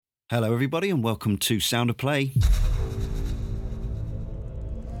Hello, everybody, and welcome to Sound of Play.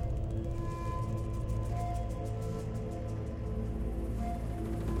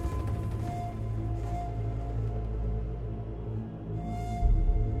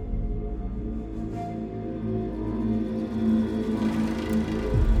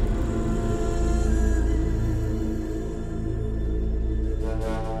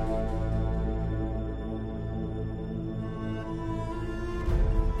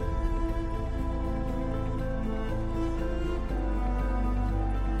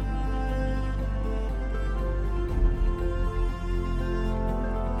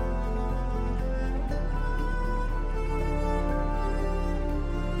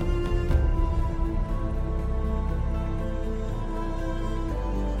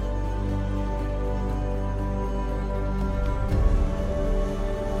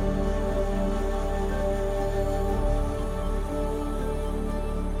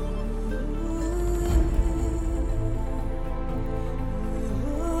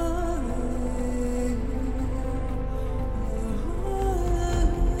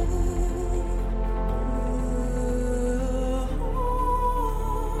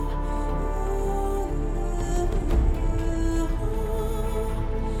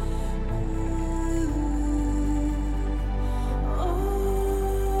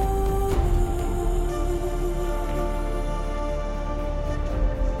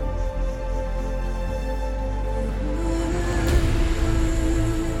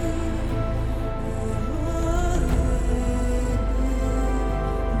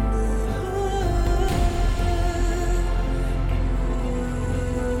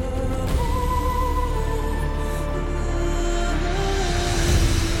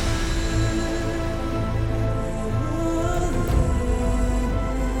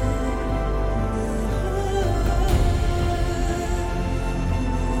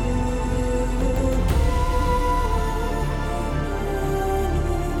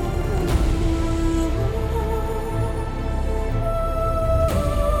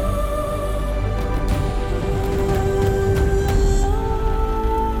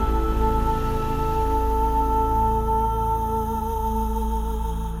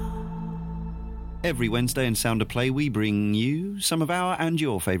 Every Wednesday in Sound of Play, we bring you some of our and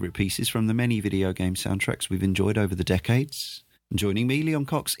your favourite pieces from the many video game soundtracks we've enjoyed over the decades. And joining me, Leon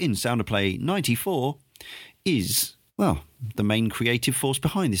Cox, in Sound of Play 94 is, well, the main creative force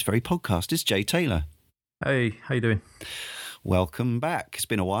behind this very podcast is Jay Taylor. Hey, how you doing? Welcome back. It's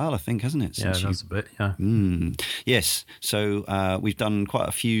been a while, I think, hasn't it? Since that's a bit, yeah. Yes. So we've done quite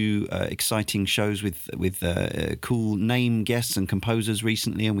a few exciting shows with cool name guests and composers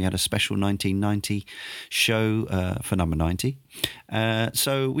recently, and we had a special 1990 show for number 90.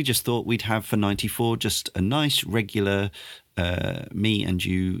 So we just thought we'd have for 94 just a nice regular me and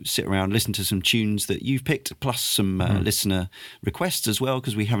you sit around, listen to some tunes that you've picked, plus some listener requests as well,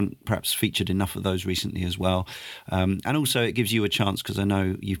 because we haven't perhaps featured enough of those recently as well. And also it gives you a chance, because I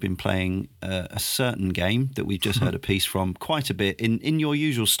know you've been playing a certain game that we've just heard a piece from quite a bit in your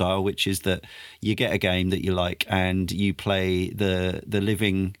usual style, which is that you get a game that you like and you play the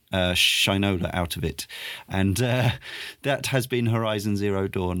living Shinola out of it. And that has been Horizon Zero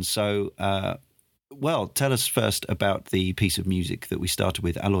Dawn. So well, tell us first about the piece of music that we started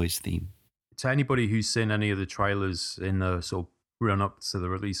with, Alloy's theme. To anybody who's seen any of the trailers in the sort of run up to the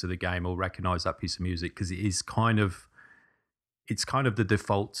release of the game will recognise that piece of music, because it's kind of the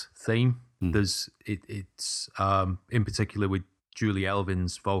default theme. There's it's in particular with Julie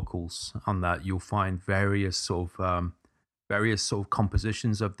Elvin's vocals on that, you'll find various sort of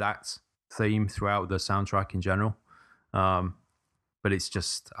compositions of that theme throughout the soundtrack in general. But it's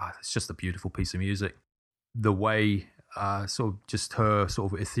just a beautiful piece of music. The way sort of just her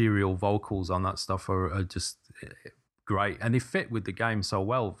sort of ethereal vocals on that stuff are just great, and they fit with the game so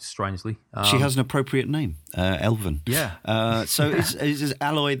well. Strangely, she has an appropriate name, Elvin. Yeah. So is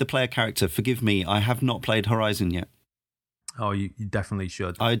Alloy the player character? Forgive me, I have not played Horizon yet. Oh, you definitely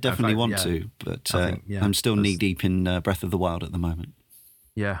should. I definitely want to, but I'm still knee deep in Breath of the Wild at the moment.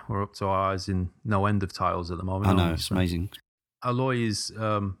 Yeah, we're up to our eyes in no end of titles at the moment. I know, it's amazing. Alloy is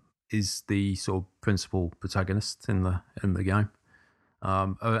the sort of principal protagonist in the game,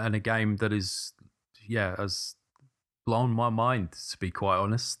 and a game that has blown my mind, to be quite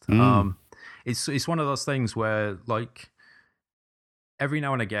honest. It's one of those things where, like, every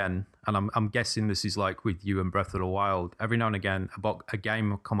now and again, and I'm guessing this is like with you and Breath of the Wild, every now and again a game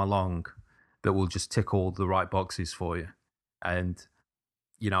will come along that will just tick all the right boxes for you, and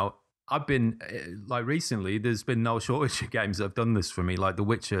I've been like recently. There's been no shortage of games that have done this for me. Like The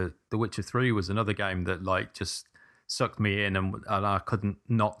Witcher 3 was another game that like just sucked me in, and I couldn't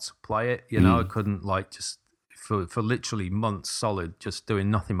not play it. You know, I couldn't like just for literally months solid, just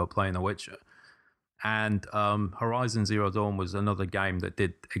doing nothing but playing The Witcher. And Horizon Zero Dawn was another game that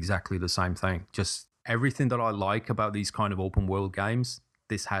did exactly the same thing. Just everything that I like about these kind of open world games,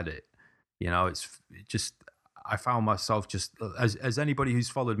 this had it. You know, it's just, I found myself just, as anybody who's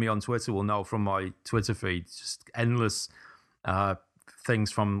followed me on Twitter will know from my Twitter feed, just endless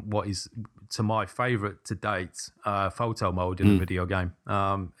things from what is to my favorite to date photo mode in a video game.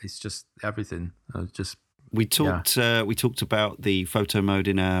 It's just everything. Just We talked about the photo mode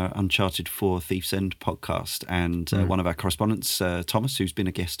in our Uncharted 4 Thief's End podcast, and one of our correspondents, Thomas, who's been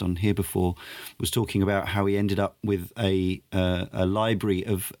a guest on here before, was talking about how he ended up with a library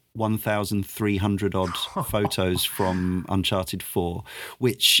of 1,300 odd photos from Uncharted 4,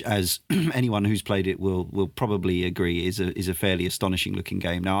 which, as anyone who's played it will probably agree, is a fairly astonishing looking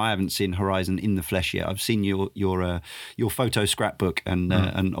game. Now, I haven't seen Horizon in the flesh yet. I've seen your photo scrapbook, and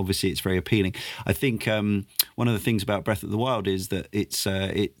obviously it's very appealing. I think one of the things about Breath of the Wild is that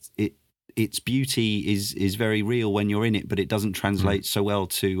its beauty is very real when you're in it, but it doesn't translate so well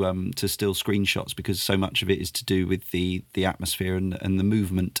to still screenshots, because so much of it is to do with the atmosphere and the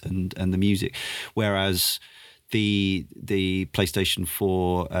movement and the music, whereas the PlayStation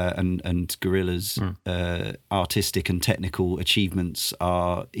 4 and Guerrilla's artistic and technical achievements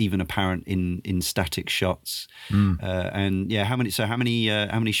are even apparent in static shots. And yeah, how many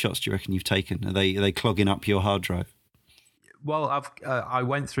shots do you reckon you've taken? Are they clogging up your hard drive? Well, I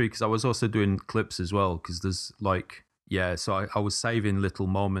went through, because I was also doing clips as well, because there's like, so I was saving little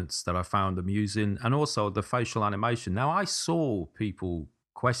moments that I found amusing, and also the facial animation. Now, I saw people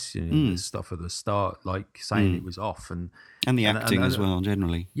questioning this stuff at the start, like saying it was off, and the acting as well,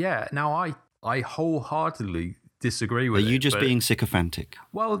 generally. Yeah, now I wholeheartedly disagree with it. Are you just being sycophantic?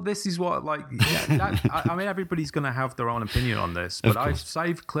 Well, this is what, like, I mean, everybody's going to have their own opinion on this, but I've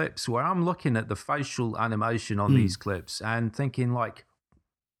saved clips where I'm looking at the facial animation on these clips and thinking, like,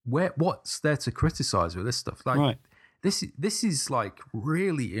 what's there to criticize with this stuff? Like, this is like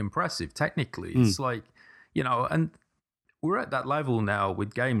really impressive technically. It's like, you know, and we're at that level now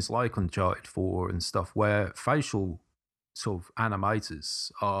with games like Uncharted 4 and stuff where facial sort of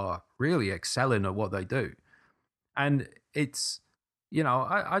animators are really excelling at what they do. And it's, you know,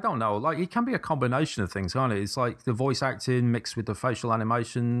 I don't know, like, it can be a combination of things, can't it? It's like the voice acting mixed with the facial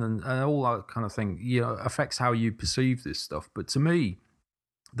animation and all that kind of thing, you know, affects how you perceive this stuff. But to me,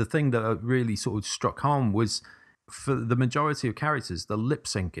 the thing that really sort of struck home was, for the majority of characters, the lip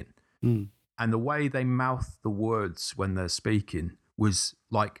syncing and the way they mouth the words when they're speaking was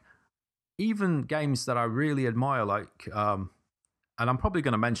like, even games that I really admire, like, and I'm probably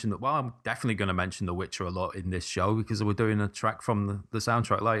going to mention that. Well, I'm definitely going to mention The Witcher a lot in this show because we're doing a track from the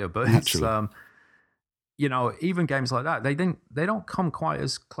soundtrack later. But it's, you know, even games like that, they don't come quite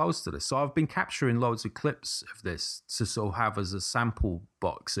as close to this. So I've been capturing loads of clips of this to sort of have as a sample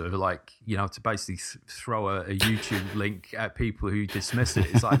box, of like, you know, to basically throw a YouTube link at people who dismiss it.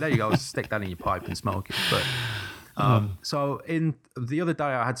 It's like, there you go, stick that in your pipe and smoke it. But so in the other day,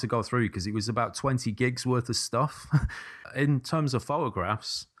 I had to go through because it was about 20 gigs worth of stuff. In terms of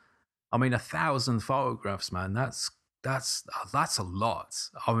photographs, I mean, 1,000 photographs, man, that's a lot.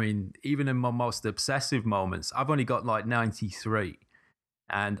 I mean, even in my most obsessive moments, I've only got like 93.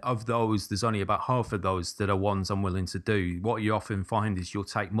 And of those, there's only about half of those that are ones I'm willing to do. What you often find is you'll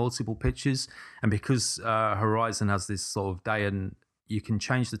take multiple pictures. And because Horizon has this sort of day, and you can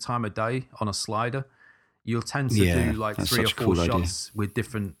change the time of day on a slider, you'll tend to do like 3 or 4 shots with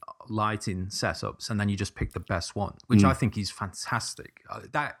different lighting setups, and then you just pick the best one, which I think is fantastic.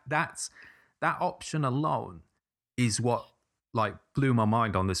 That option alone is what like blew my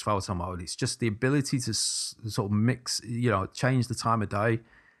mind on this photo mode. It's just the ability to sort of mix, you know, change the time of day.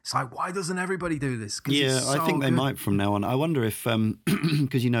 It's like, why doesn't everybody do this? Yeah, so I think they might from now on. I wonder if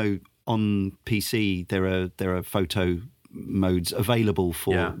because you know, on PC there are photo modes available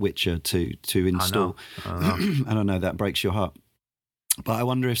for Witcher to install. I know. And I know that breaks your heart, but I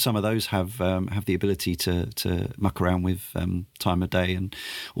wonder if some of those have the ability to muck around with time of day and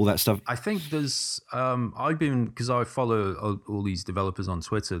all that stuff. I think there's because I follow all these developers on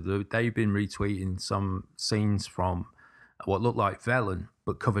Twitter. They've been retweeting some scenes from what looked like Velen,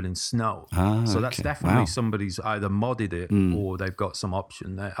 but covered in snow. So that's definitely somebody's either modded it or they've got some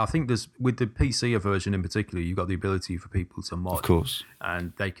option there. I think there's, with the PC version in particular, you've got the ability for people to mod. Of course.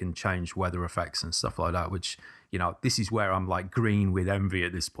 And they can change weather effects and stuff like that, which, you know, this is where I'm like green with envy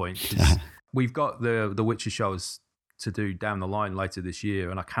at this point. We've got the Witcher shows to do down the line later this year,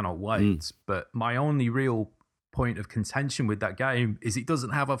 and I cannot wait. But my only real point of contention with that game is it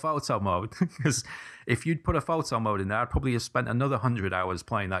doesn't have a photo mode. Because if you'd put a photo mode in there, I'd probably have spent another 100 hours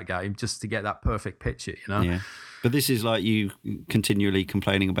playing that game just to get that perfect picture, you know? Yeah. But this is like you continually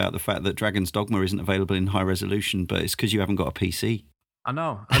complaining about the fact that Dragon's Dogma isn't available in high resolution, but it's because you haven't got a PC. I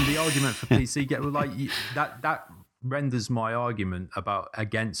know. And the argument for PC, that renders my argument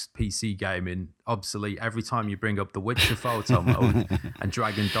against PC gaming obsolete every time you bring up the Witcher photo mode and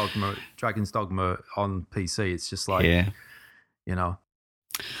Dragon's Dogma on PC. It's just like, you know.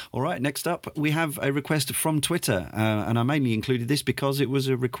 All right, next up, we have a request from Twitter, and I mainly included this because it was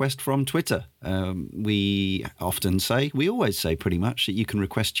a request from Twitter. We always say pretty much that you can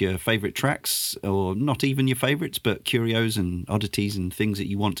request your favourite tracks, or not even your favourites, but curios and oddities and things that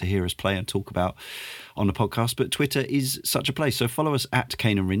you want to hear us play and talk about on the podcast. But Twitter is such a place, so follow us at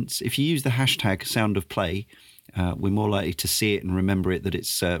Kane and Rince. If you use the hashtag #SoundOfPlay, we're more likely to see it and remember it that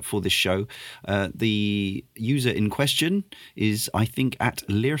it's for this show. The user in question is, I think, at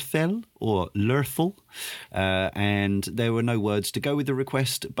Lirthel or Lurthel, and there were no words to go with the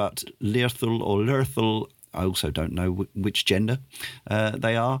request, but Lirthel or Lurthel, I also don't know which gender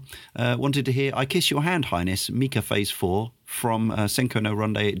they are, wanted to hear I Kiss Your Hand, Highness, Mika Phase 4 from Senko no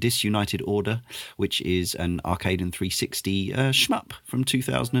Ronde Disunited Order, which is an arcade and 360 shmup from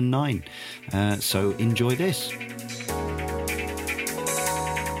 2009. So enjoy this.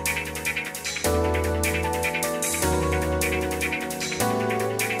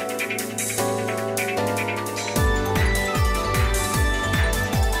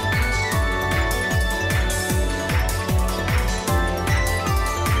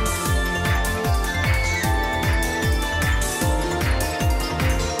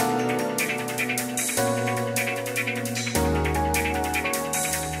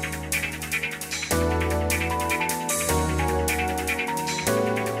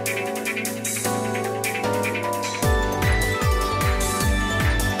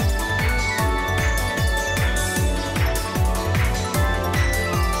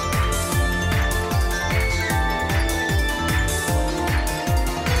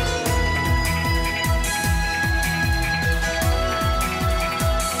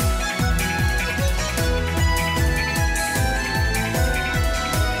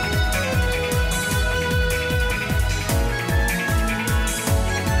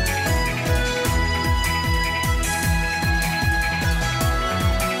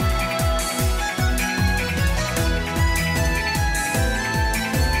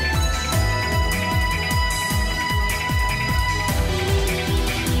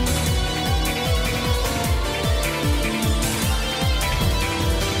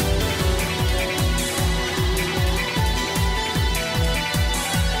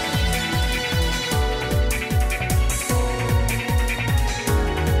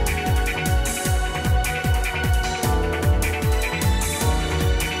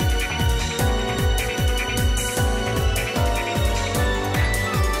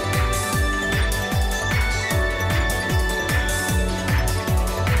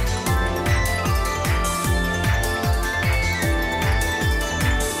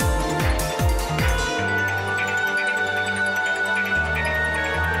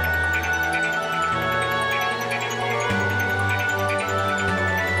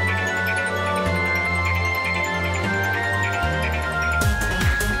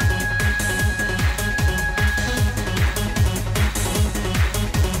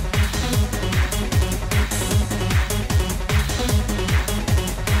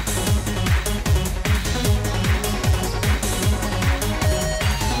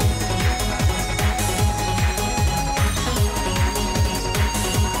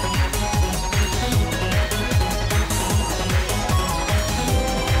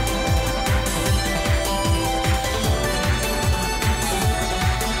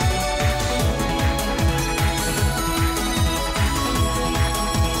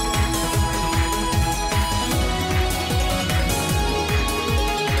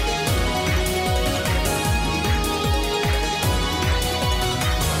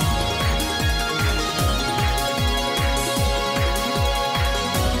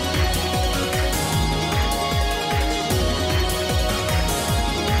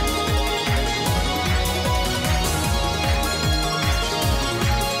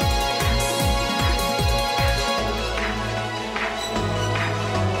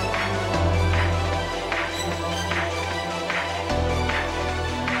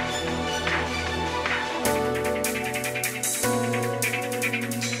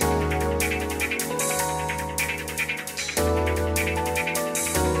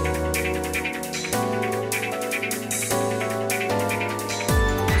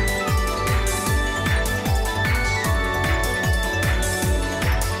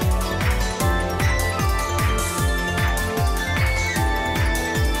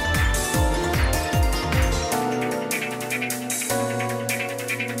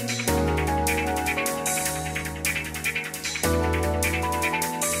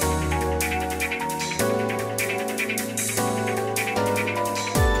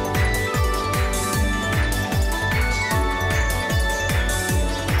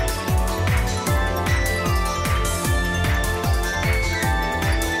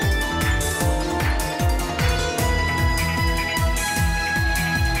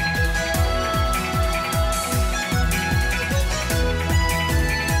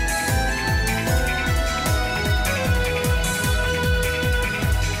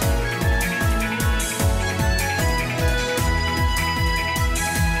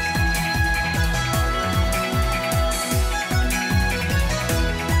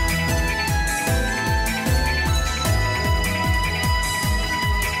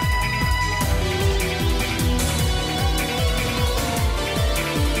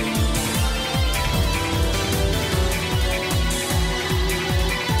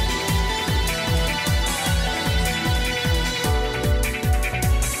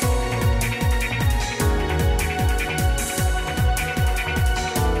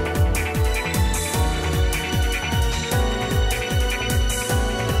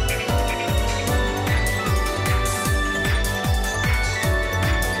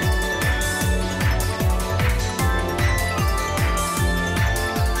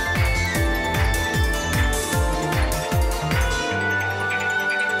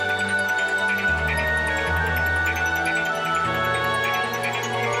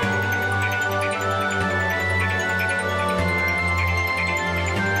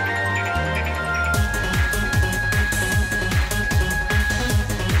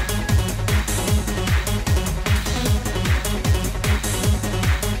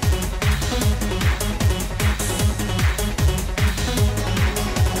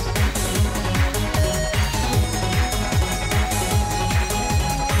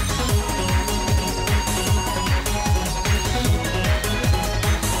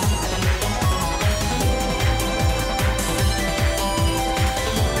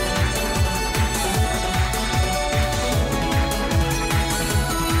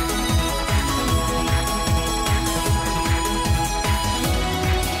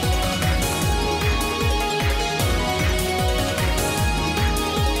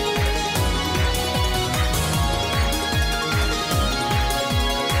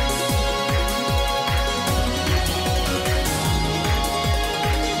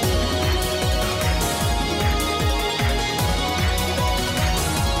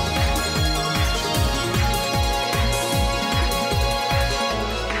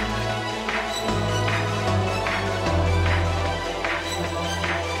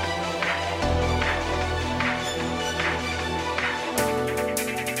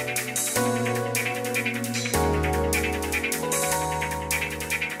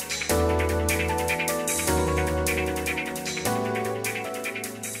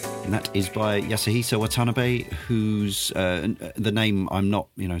 is by Yasuhisa Watanabe, whose the name I'm not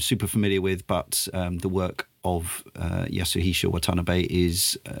super familiar with, but the work of Yasuhisa Watanabe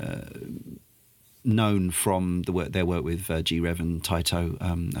is known from their work with G-Rev and Taito.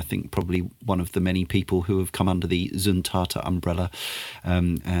 I think probably one of the many people who have come under the Zuntata umbrella,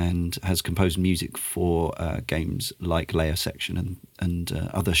 and has composed music for games like Layer Section and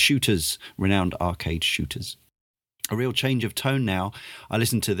other shooters, renowned arcade shooters. A real change of tone now. I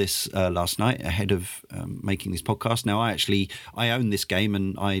listened to this last night ahead of making this podcast. Now, I own this game,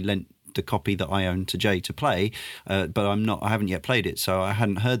 and I lent the copy that I own to Jay to play, but I haven't yet played it, so I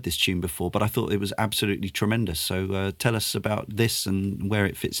hadn't heard this tune before, but I thought it was absolutely tremendous. So tell us about this and where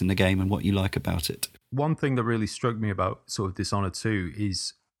it fits in the game and what you like about it. One thing that really struck me about sort of Dishonored 2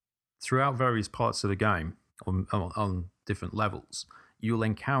 is throughout various parts of the game, on different levels, you'll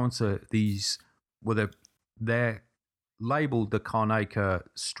encounter these, well, they're labeled the Karnaka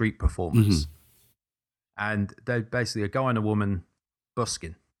street performers. And they're basically a guy and a woman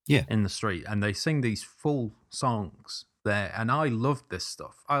busking in the street, and they sing these full songs there. And I love this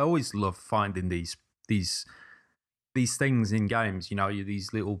stuff. I always love finding these things in games.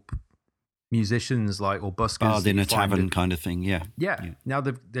 These little musicians or buskers bard in a tavern kind of thing. Yeah. Now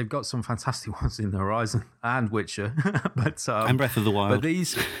they've got some fantastic ones in the Horizon and Witcher, but and Breath of the Wild. But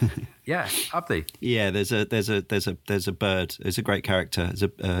these, have they? Yeah, there's a bird. There's a great character. There's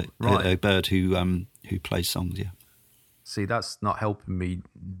a bird who plays songs. Yeah. See, that's not helping me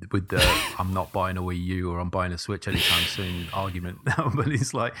with the I'm not buying a Wii U or I'm buying a Switch anytime soon argument. But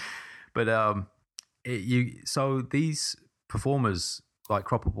it's so these performers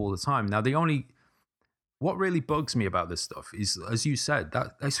crop up all the time. Now, what really bugs me about this stuff is, as you said,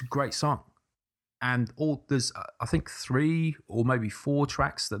 that's a great song. And there's, I think, 3 or maybe 4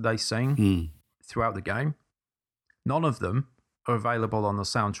 tracks that they sing throughout the game. None of them are available on the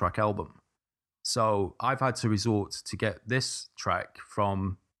soundtrack album. So I've had to resort to get this track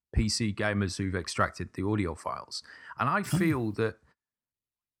from PC gamers who've extracted the audio files. And I feel that,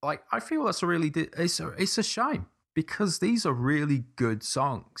 that's it's a shame, because these are really good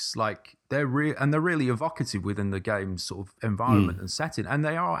songs. They're really evocative within the game's sort of environment and setting. And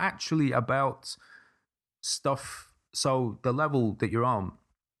they are actually about stuff. So the level that you're on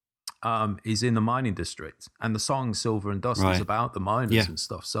is in the mining district, and the song Silver and Dust is about the miners and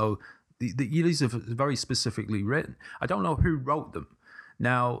stuff. So these are very specifically written. I don't know who wrote them.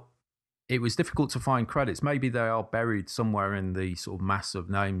 Now, it was difficult to find credits. Maybe they are buried somewhere in the sort of mass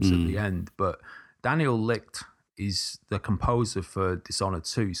of names at the end. But Daniel Licht is the composer for Dishonored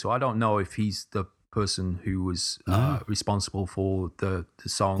 2. So I don't know if he's the person who was responsible for the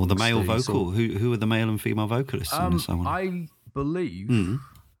songs. Or the male vocal. Who are the male and female vocalists in this song? I believe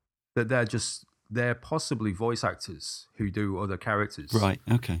that they're possibly voice actors who do other characters. Right,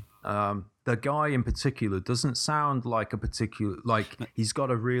 okay. The guy in particular doesn't sound like a particular, he's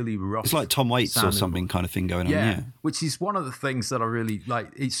got a really rough. It's like Tom Waits or something kind of thing going on. Yeah, which is one of the things that I really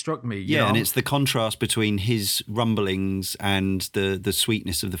it struck me. And it's the contrast between his rumblings and the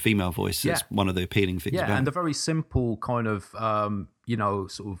sweetness of the female voice. That's one of the appealing things. Yeah, about and it. the very simple kind of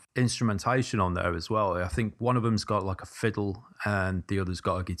sort of instrumentation on there as well. I think one of them's got a fiddle and the other's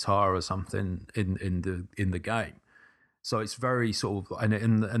got a guitar or something in the game. So it's very sort of,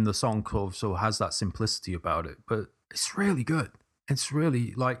 and the song sort of has that simplicity about it, but it's really good. It's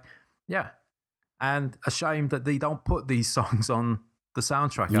really and a shame that they don't put these songs on the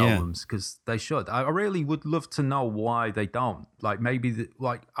soundtrack albums, because they should. I really would love to know why they don't. Maybe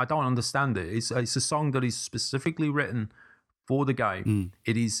I don't understand it. It's a song that is specifically written for the game.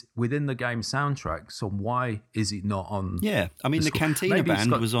 It is within the game soundtrack. So why is it not on? Yeah, I mean the Cantina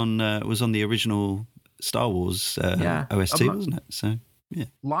band was on the original Star Wars OST, wasn't it? So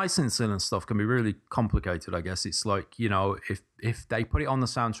licensing and stuff can be really complicated. I guess it's if they put it on the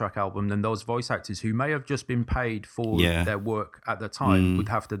soundtrack album, then those voice actors who may have just been paid for their work at the time would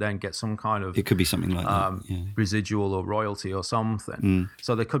have to then get some kind of, it could be something like that, residual or royalty or something.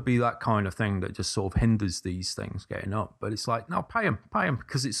 So there could be that kind of thing that just sort of hinders these things getting up. But it's no, pay them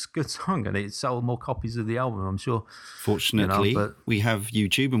because it's a good song and it sell more copies of the album, I'm sure. Fortunately, we have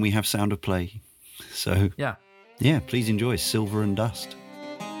YouTube and we have Sound of Play. So please enjoy Silver and Dust.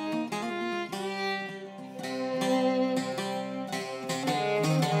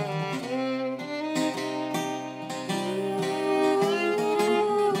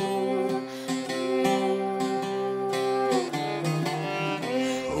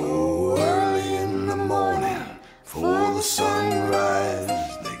 Early in the morning, for the sunrise,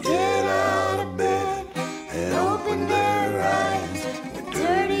 they get out of bed and open their eyes with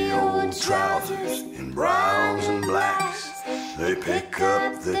dirty old trousers in browns and blacks. They pick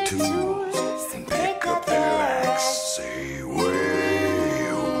up the tools and pick up their axe. Say,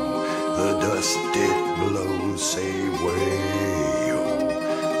 way-oh, the dust it blows. Say, way-oh,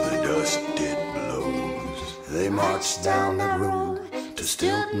 the dust it blows. They marched down that road to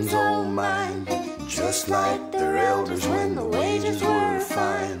Stilton's old mine, just like their elders when the wages were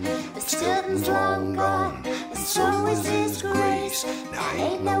fine. But Stilton's long gone, and so is his grace. Now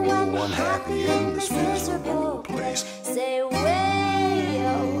ain't no one happy in this miserable place. Say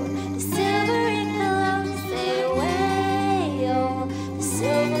way-oh, the silver it glows. Say way-oh, the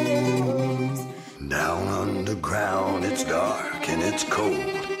silver it glows. Down underground it's dark and it's cold.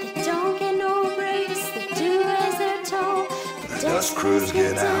 They don't get no breaks, they do as they're told. The dust crews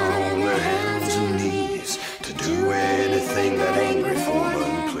get down on their hands and knees to do anything that angry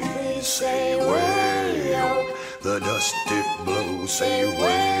foreman please. Say way-oh, the dust it blows. Say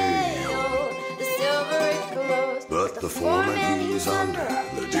way-oh, the silver it glows. but the foreman he's under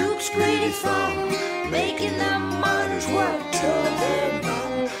the Duke's greedy thumb, making them miners work till they're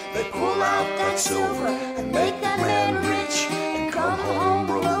numb. They pull out that silver and make that man rich, and come home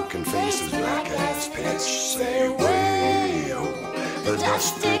broken faces, black as pitch. Say way-oh, the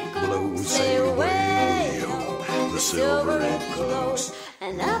dust it blows. Say way-oh, the silver it glows.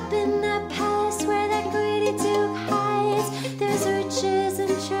 And up in that palace where that greedy Duke hides, there's riches and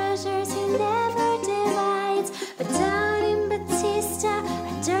treasures he never divides. But down in Batista,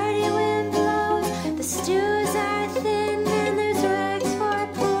 a dirty wind blows. The stews are thin and there's rags for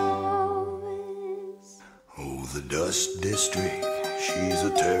clothes. Oh, the dust district, she's a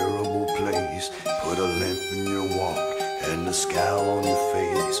terrible place. Put a limp in your walk and a scowl on your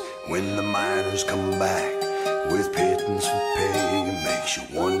face. When the miners come back with pittance for pay, it makes you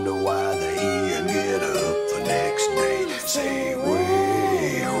wonder why they even get up the next day. Say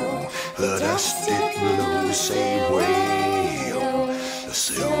way-oh, the dust it blows. Say way-oh, the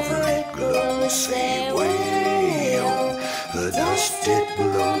silver it glows. Say way-oh, the dust it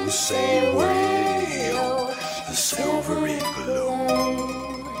blows. Say way-oh, the silver it glows.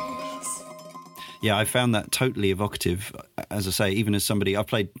 Yeah, I found that totally evocative. As I say, even as somebody, I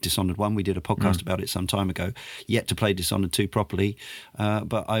played Dishonored 1, we did a podcast about it some time ago, yet to play Dishonored 2 properly,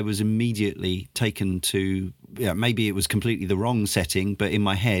 but I was immediately taken to, maybe it was completely the wrong setting, but in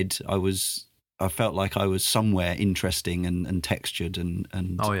my head, I felt like I was somewhere interesting and textured and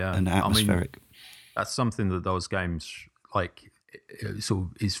atmospheric. That's something that those games, like, sort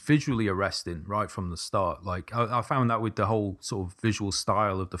of is visually arresting right from the start. Like, I found that with the whole sort of visual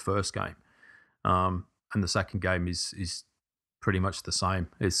style of the first game. And the second game is pretty much the same.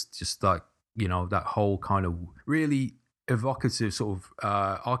 It's just like, that whole kind of really evocative sort of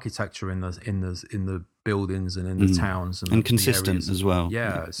architecture in the buildings and in the towns and consistent as well.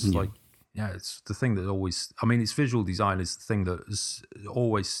 Yeah, it's it's the thing that always. I mean, its visual design is the thing that has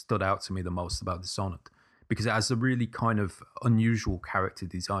always stood out to me the most about Dishonored, because it has a really kind of unusual character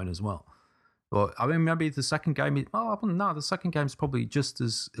design as well. But I mean, maybe the second game. The second game's probably just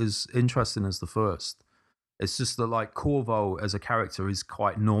as interesting as the first. It's just that, like, Corvo as a character is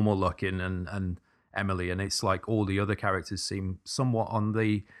quite normal looking, and Emily, and it's like all the other characters seem somewhat on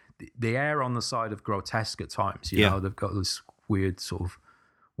the air on the side of grotesque at times. You know, they've got this weird sort of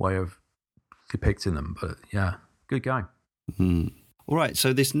way of depicting them. But yeah, good game. Mm-hmm. All right,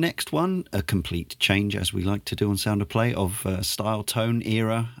 so this next one, a complete change, as we like to do on Sound of Play, of style, tone,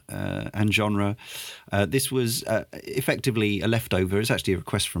 era and genre. This was effectively a leftover. It's actually a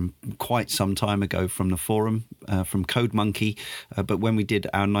request from quite some time ago from the forum, from Code Monkey. But when we did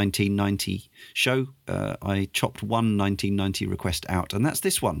our 1990 show, I chopped one 1990 request out, and that's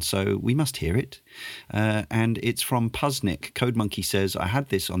this one, so we must hear it. And it's from Puznik. Code Monkey says, I had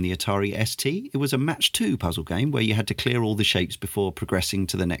this on the Atari ST. It was a match 2 puzzle game where you had to clear all the shapes before progressing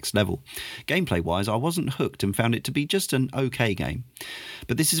to the next level. Gameplay-wise, I wasn't hooked and found it to be just an okay game.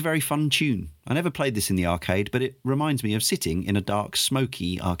 But this is a very fun tune. I never played this in the arcade, but it reminds me of sitting in a dark,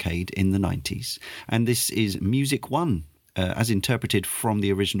 smoky arcade in the 90s. And this is Music 1, as interpreted from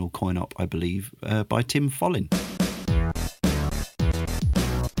the original coin-op, I believe, by Tim Follin.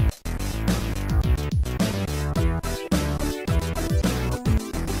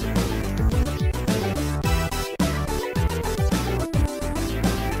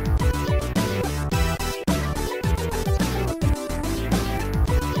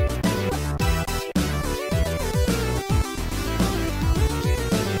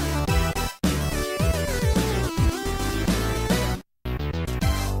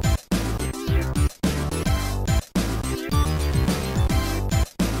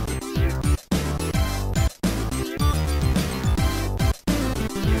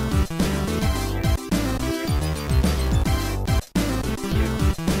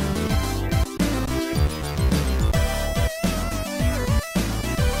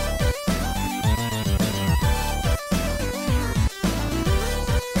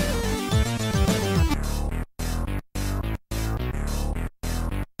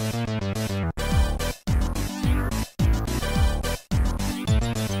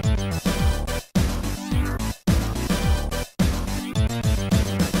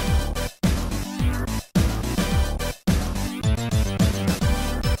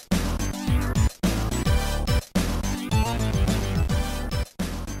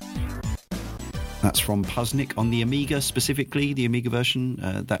 That's from Puznik on the Amiga, specifically the Amiga version.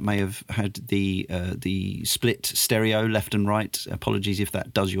 That may have had the split stereo left and right. Apologies if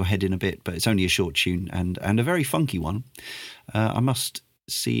that does your head in a bit, but it's only a short tune and a very funky one. I must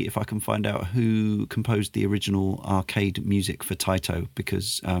see if I can find out who composed the original arcade music for Taito,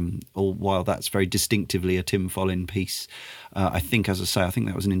 because while that's very distinctively a Tim Follin piece, I think, as I say, I think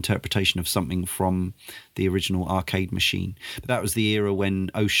that was an interpretation of something from the original arcade machine. But that was the era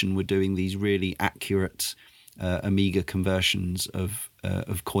when Ocean were doing these really accurate Amiga conversions of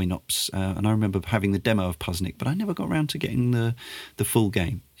coin ops, and I remember having the demo of Puznik, but I never got around to getting the full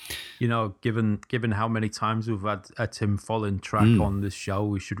game. You know, given how many times we've had a Tim Follin track on this show,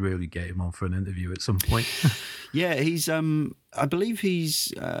 we should really get him on for an interview at some point. Yeah, he's. I believe he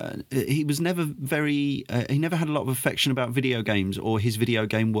was never very. He never had a lot of affection about video games or his video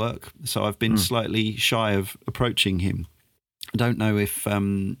game work, so I've been slightly shy of approaching him. I don't know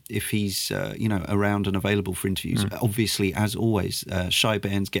if he's around and available for interviews. Obviously, as always, Shy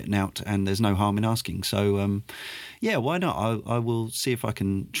Bairn's getting out, and there's no harm in asking. So, yeah, why not? I will see if I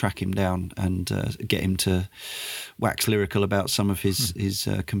can track him down and get him to wax lyrical about some of his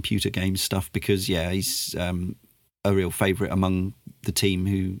computer game stuff, because he's a real favourite among the team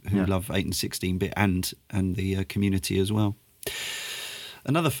who love 8 and 16-bit and the community as well.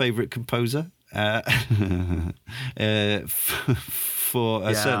 Another favourite composer. Certainly,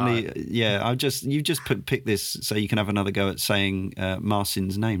 you just pick this so you can have another go at saying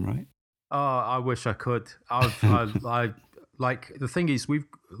Marcin's name, right? Oh, I wish I could. I like, the thing is, we've,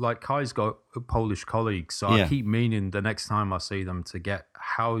 like, Kai's got Polish colleagues, so I keep meaning the next time I see them to get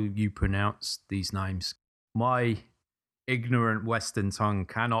how you pronounce these names. My ignorant Western tongue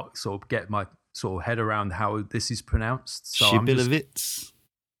cannot sort of get my sort of head around how this is pronounced. So Shibilowitz.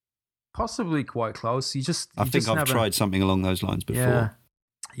 Possibly quite close. I think I've tried something along those lines before.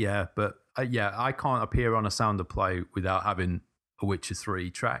 Yeah, but I can't appear on a Sound of Play without having a Witcher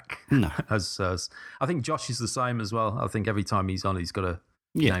 3 track. No. as I think Josh is the same as well. I think every time he's on, he's got to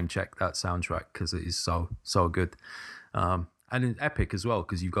name check that soundtrack because it is so good. And in Epic as well,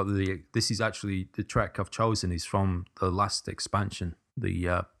 because you've got this is actually the track I've chosen is from the last expansion,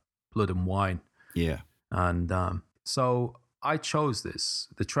 the Blood and Wine. Yeah. And so I chose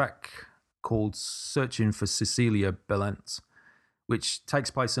the track called Searching for Cecilia Belent, which takes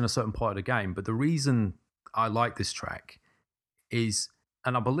place in a certain part of the game. But the reason I like this track is,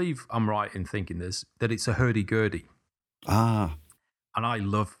 and I believe I'm right in thinking this, that it's a hurdy-gurdy. Ah. And I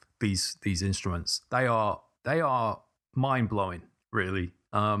love these instruments. They are mind-blowing, really.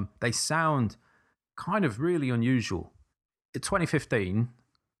 They sound kind of really unusual. In 2015,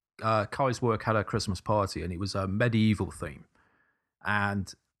 Kai's work had a Christmas party, and it was a medieval theme.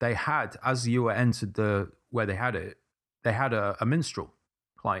 And they had, as you entered where they had it, they had a minstrel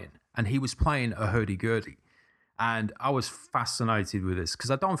playing, and he was playing a hurdy-gurdy. And I was fascinated with this because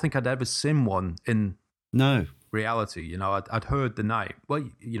I don't think I'd ever seen one in reality. You know, I'd heard the name. Well,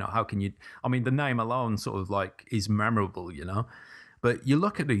 you know, how can you? I mean, the name alone sort of like is memorable, you know. But you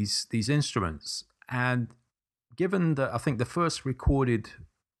look at these instruments, and given that I think the first recorded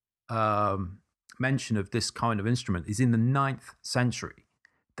mention of this kind of instrument is in the 9th century.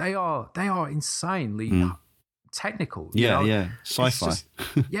 They are insanely technical. Yeah, sci-fi.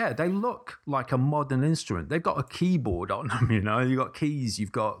 They look like a modern instrument. They've got a keyboard on them, you know. You've got keys.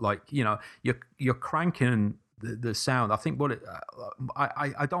 You've got, like, you know, you're cranking the sound. I think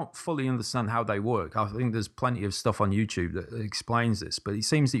I don't fully understand how they work. I think there's plenty of stuff on YouTube that explains this, but it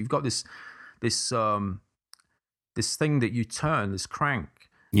seems that you've got this thing that you turn, this crank,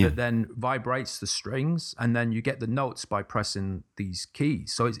 that then vibrates the strings, and then you get the notes by pressing these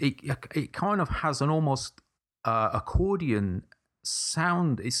keys. So it kind of has an almost accordion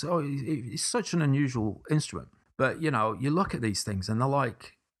sound. It's such an unusual instrument. But, you know, you look at these things and they're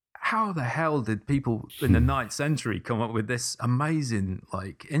like, how the hell did people in the 9th century come up with this amazing,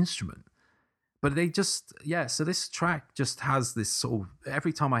 like, instrument? But they just, so this track just has this sort of,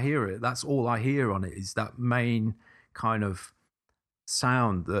 every time I hear it, that's all I hear on it is that main kind of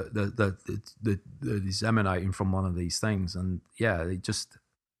sound that is emanating from one of these things. And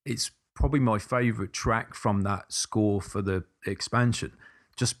it's probably my favorite track from that score for the expansion,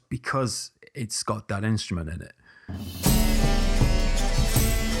 just because it's got that instrument in it.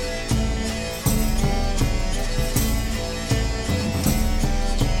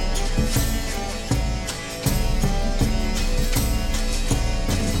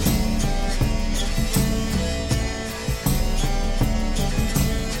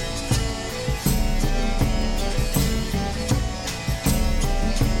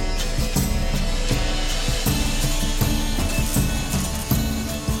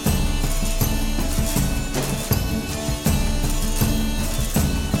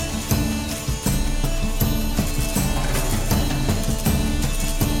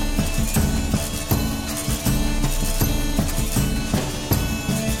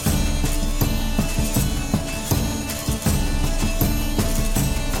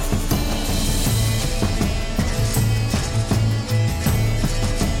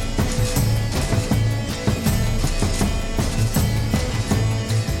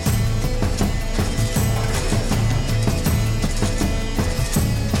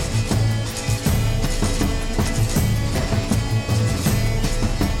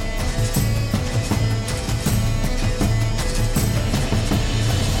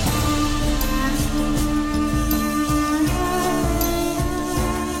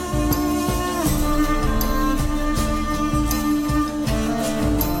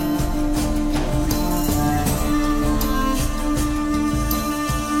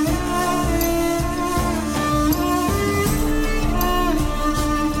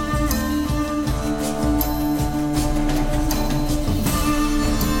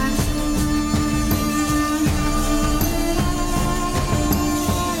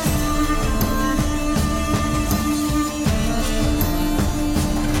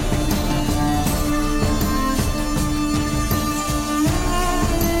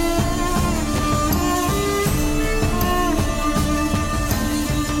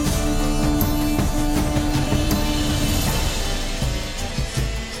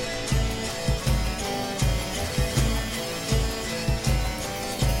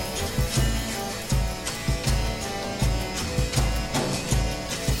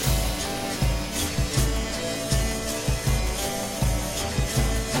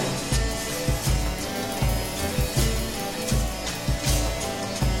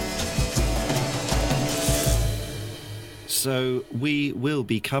 So we will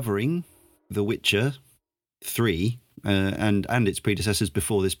be covering The Witcher 3 and its predecessors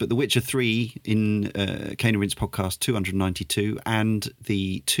before this, but The Witcher 3 in Cane and Rinse podcast 292 and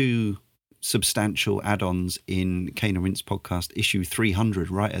the two substantial add-ons in Cane and Rinse podcast issue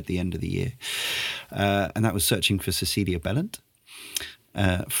 300 right at the end of the year. And that was Searching for Cecilia Bellant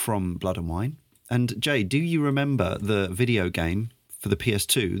from Blood and Wine. And Jay, do you remember the video game for the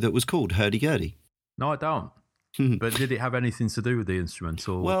PS2 that was called Hurdy-Gurdy? No, I don't. But did it have anything to do with the instruments?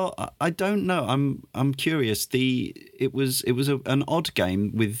 Or? Well, I don't know. I'm curious. It was an odd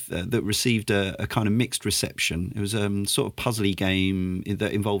game with that received a kind of mixed reception. It was sort of puzzly game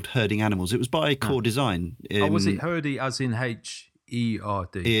that involved herding animals. It was by Core Design. Was it Hurdy as in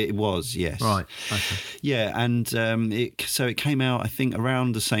H-E-R-D? It was, yes. Right. Okay. Yeah, and it came out, I think,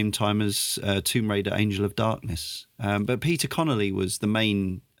 around the same time as Tomb Raider: Angel of Darkness. But Peter Connolly was the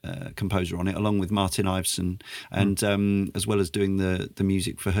main composer on it, along with Martin Iveson, and as well as doing the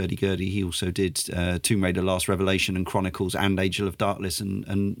music for Hurdy-Gurdy, he also did Tomb Raider: Last Revelation and Chronicles and Angel of Darkness,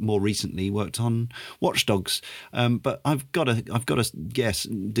 and more recently worked on Watch Dogs. But I've got to guess,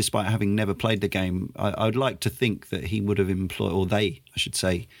 despite having never played the game, I would like to think that he would have employed, or they, I should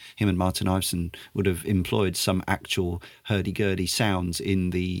say, him and Martin Iveson would have employed some actual Hurdy-Gurdy sounds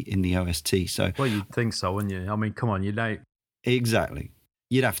in the OST. So, well, you'd think so, wouldn't you? I mean, come on, you know. Exactly.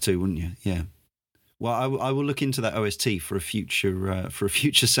 You'd have to, wouldn't you? Yeah. Well, I will look into that OST for a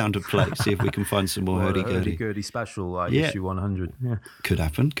future sound of play. See if we can find some more Hurdy-Gurdy. Hurdy-Gurdy special, issue 100. Yeah. Could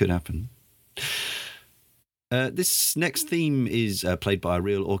happen. This next theme is played by a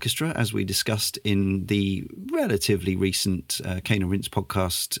real orchestra, as we discussed in the relatively recent Cane and Rinse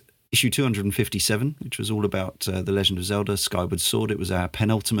podcast, issue 257, which was all about The Legend of Zelda Skyward Sword. It was our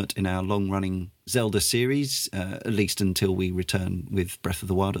penultimate in our long-running Zelda series, at least until we return with Breath of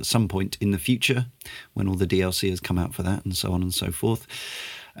the Wild at some point in the future, when all the DLC has come out for that, and so on and so forth.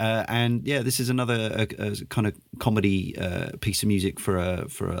 And yeah, this is another kind of comedy piece of music for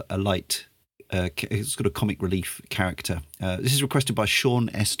a light. It's got a comic relief character. This is requested by Sean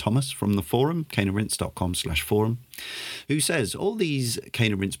S. Thomas from the forum, caneandrinse.com/forum, who says, all these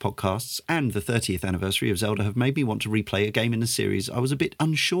Cane and Rinse podcasts and the 30th anniversary of Zelda have made me want to replay a game in the series I was a bit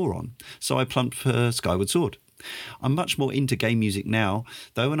unsure on, so I plumped for Skyward Sword. I'm much more into game music now,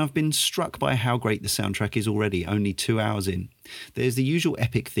 though, and I've been struck by how great the soundtrack is already, only 2 hours in. There's the usual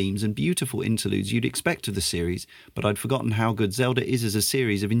epic themes and beautiful interludes you'd expect of the series, but I'd forgotten how good Zelda is as a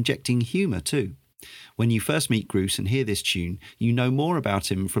series of injecting humour too. When you first meet Groose and hear this tune, you know more about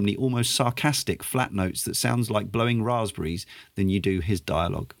him from the almost sarcastic flat notes that sounds like blowing raspberries than you do his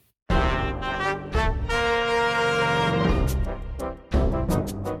dialogue.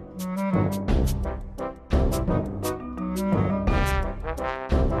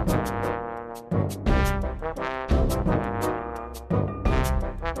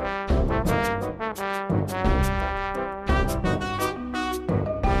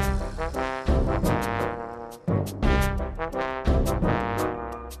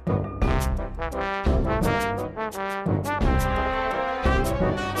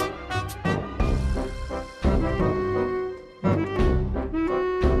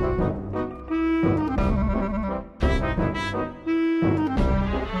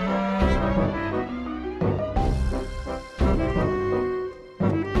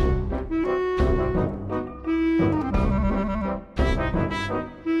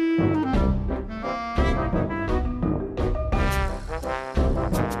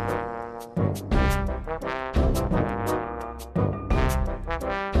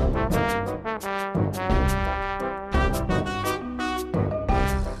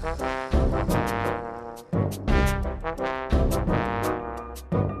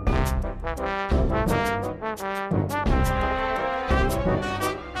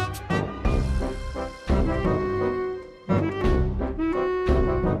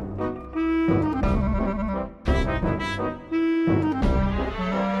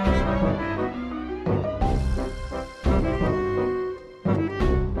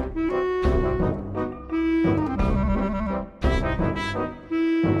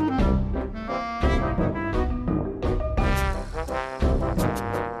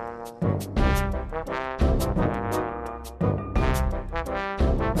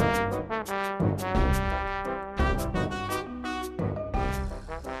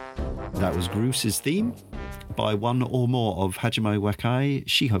 That was Groose's theme by one or more of Hajime Wakai,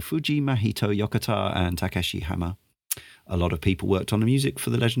 Shiho Fuji, Mahito Yokota, and Takeshi Hama. A lot of people worked on the music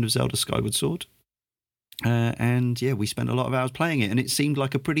for The Legend of Zelda Skyward Sword. And yeah, we spent a lot of hours playing it, and it seemed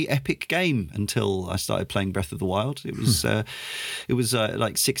like a pretty epic game until I started playing Breath of the Wild. It was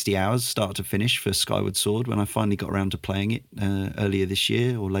like 60 hours start to finish for Skyward Sword when I finally got around to playing it earlier this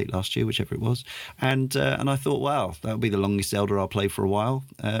year or late last year, whichever it was. And I thought, wow, that'll be the longest Zelda I'll play for a while.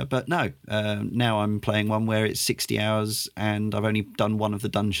 But no, now I'm playing one where it's 60 hours and I've only done one of the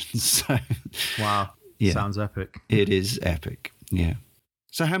dungeons. So Wow, yeah, sounds epic. it is epic. Yeah.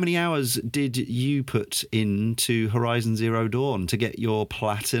 So how many hours did you put into Horizon Zero Dawn to get your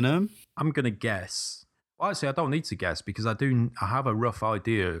platinum? I'm going to guess. Well, actually, I don't need to guess because I have a rough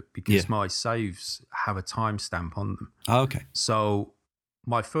idea because my saves have a timestamp on them. Oh, okay. So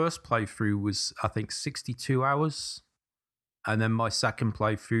my first playthrough was, I think, 62 hours. And then my second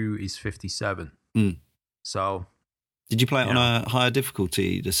playthrough is 57. Mm. So... Did you play it on a higher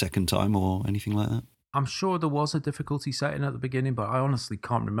difficulty the second time or anything like that? I'm sure there was a difficulty setting at the beginning, but I honestly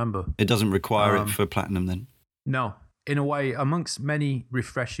can't remember. It doesn't require it for platinum then? No. In a way, amongst many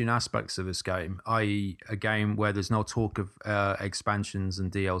refreshing aspects of this game, i.e. a game where there's no talk of expansions and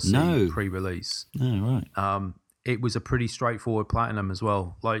DLC pre-release. No, right. It was a pretty straightforward platinum as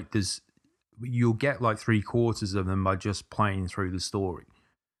well. Like you'll get like 3/4 of them by just playing through the story.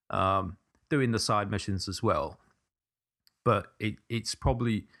 Doing the side missions as well. But it's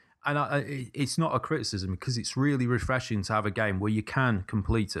probably... And it's not a criticism because it's really refreshing to have a game where you can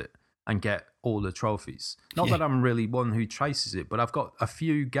complete it and get all the trophies. Not that I'm really one who chases it, but I've got a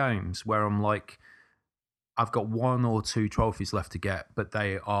few games where I'm like, I've got 1 or 2 trophies left to get, but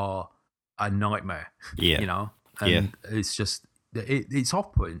they are a nightmare. Yeah. You know? And it's just, it's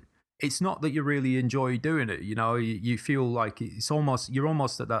off-putting. It's not that you really enjoy doing it. You know, you feel like you're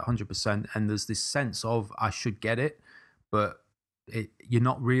almost at that 100%, and there's this sense of, I should get it, but you're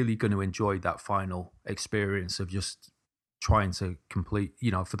not really going to enjoy that final experience of just trying to complete,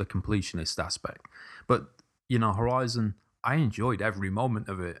 for the completionist aspect. But, Horizon, I enjoyed every moment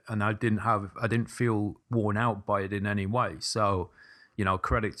of it, and I didn't feel worn out by it in any way. So,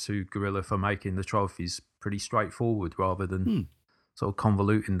 credit to Guerrilla for making the trophies pretty straightforward rather than sort of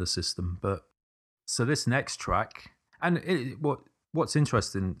convoluting the system. But so this next track, and what's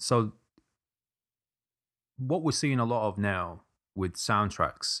interesting, so what we're seeing a lot of now with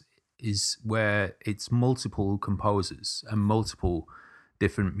soundtracks is where it's multiple composers and multiple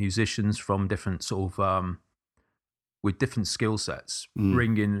different musicians from different sort of with different skill sets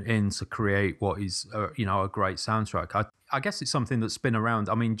bringing in to create what is a great soundtrack. I guess it's something that's been around.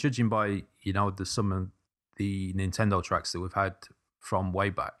 I mean, judging by some of the Nintendo tracks that we've had from way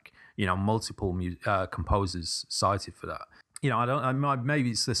back, multiple composers cited for that.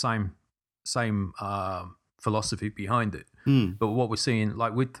 Maybe it's the same philosophy behind it. But what we're seeing,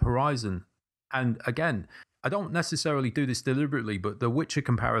 like with Horizon, and again, I don't necessarily do this deliberately, but the Witcher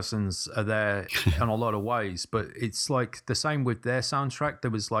comparisons are there in a lot of ways. But it's like the same with their soundtrack. There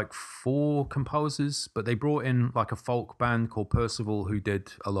was like 4 composers, but they brought in like a folk band called Percival who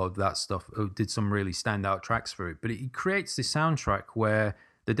did a lot of that stuff, who did some really standout tracks for it. But it creates this soundtrack where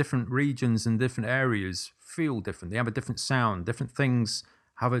the different regions and different areas feel different. They have a different sound, different things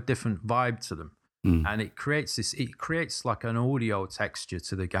have a different vibe to them. And it creates like an audio texture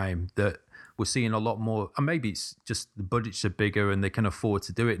to the game that we're seeing a lot more. And maybe it's just the budgets are bigger and they can afford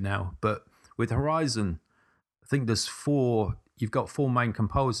to do it now. But with Horizon, I think you've got 4 main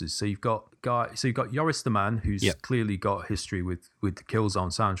composers. So you've got Joris the Man, who's clearly got history with the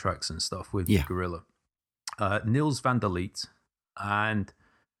Killzone soundtracks and stuff with Guerrilla. Niels van der Leet, and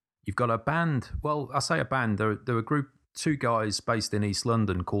you've got a band. Well, I say a band. They're a group, 2 guys based in East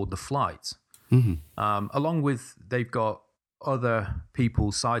London called The Flight. Along with, they've got other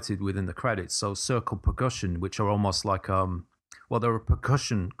people cited within the credits. So Circle Percussion, which are almost like they're a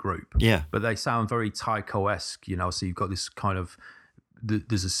percussion group. Yeah, but they sound very taiko-esque. So you've got this kind of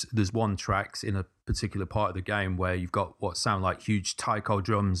there's one track in a particular part of the game where you've got what sound like huge taiko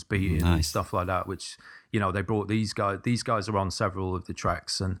drums beating and stuff like that. Which they brought these guys. These guys are on several of the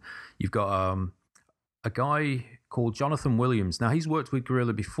tracks, and you've got a guy called Jonathan Williams. Now, he's worked with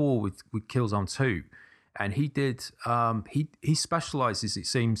Guerrilla before with Killzone 2, and he did he specializes, it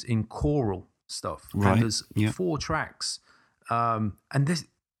seems, in choral stuff. Right. And there's 4 tracks. And this,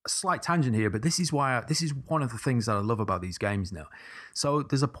 a slight tangent here, but this is one of the things that I love about these games now. So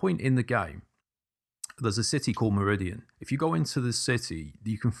there's a point in the game, there's a city called Meridian. If you go into the city,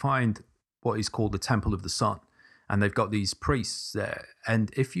 you can find what is called the Temple of the Sun, and they've got these priests there.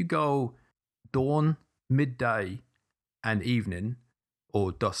 And if you go dawn, midday, and evening,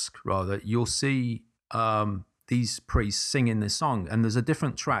 or dusk rather, you'll see these priests singing this song, and there's a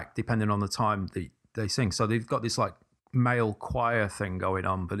different track depending on the time they sing. So they've got this like male choir thing going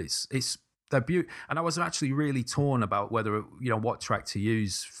on, but it's they're beautiful. And I was actually really torn about whether, what track to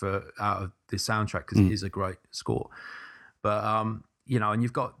use for out of the soundtrack, because it is a great score. But and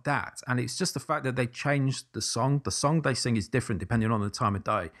you've got that, and it's just the fact that they changed the song. The song they sing is different depending on the time of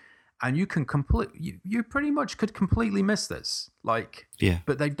day, and you can you pretty much could completely miss this.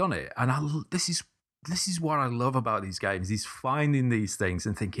 But they've done it, and this is what I love about these games: is finding these things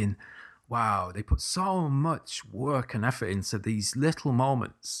and thinking, wow, they put so much work and effort into these little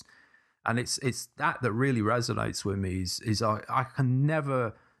moments, and it's that really resonates with me. Is I can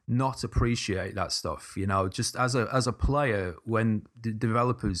never not appreciate that stuff, just as a player, when the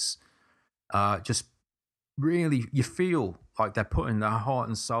developers just really, you feel like they're putting their heart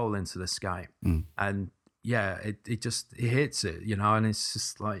and soul into this game. And it hits it, and it's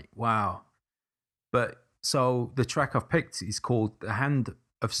just like, wow. But so the track I've picked is called The Hand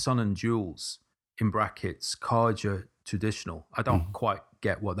of Sun and Jewels, in brackets Karja Traditional. I don't quite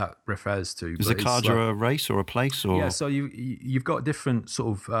get what that refers to. Is the Karja a race or a place? Or? Yeah, so you've got different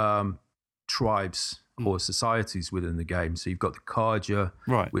sort of tribes or societies within the game. So you've got the Karja,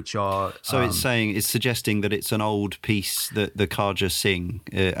 right, which are... So it's suggesting that it's an old piece that the Karja sing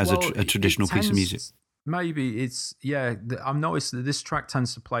as a traditional piece of music. Maybe it's, I've noticed that this track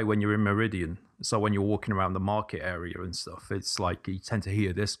tends to play when you're in Meridian. So when you're walking around the market area and stuff, it's like you tend to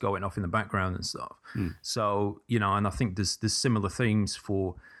hear this going off in the background and stuff. So, and I think there's similar themes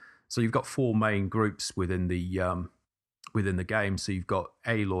so you've got 4 main groups within the game. So you've got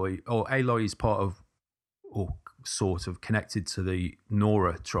Aloy, or Aloy is part of, or sort of connected to the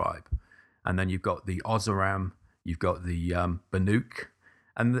Nora tribe. And then you've got the Ozaram, you've got the Banuk,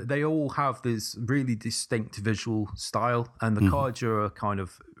 and they all have this really distinct visual style. And the Karja are kind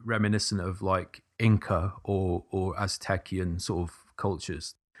of reminiscent of like Inca or Aztecian sort of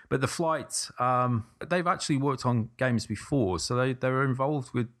cultures. But the Flight, they've actually worked on games before, so they're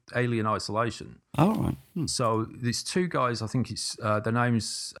involved with Alien Isolation. Oh, right. So these 2 guys, I think it's their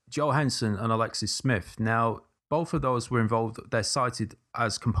names Joe Henson and Alexis Smith. Now, both of those were involved. They're cited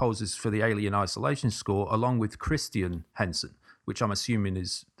as composers for the Alien Isolation score, along with Christian Henson, which I'm assuming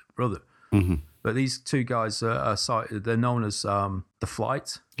is the brother. But these 2 guys are cited. They're known as The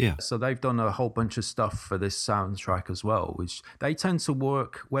Flight. Yeah. So they've done a whole bunch of stuff for this soundtrack as well, which they tend to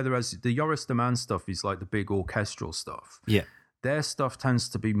work, whereas the Yoris Demand stuff is like the big orchestral stuff. Yeah. Their stuff tends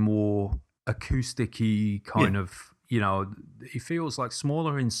to be more acoustic-y kind of, it feels like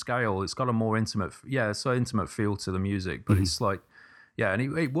smaller in scale. It's got a more intimate feel to the music, but it's like, and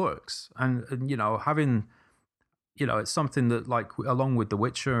it works. And having... it's something that, like, along with The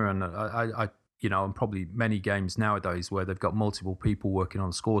Witcher and and probably many games nowadays where they've got multiple people working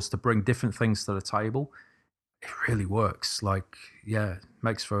on scores to bring different things to the table, it really works. Like,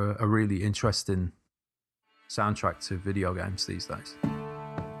 makes for a really interesting soundtrack to video games these days.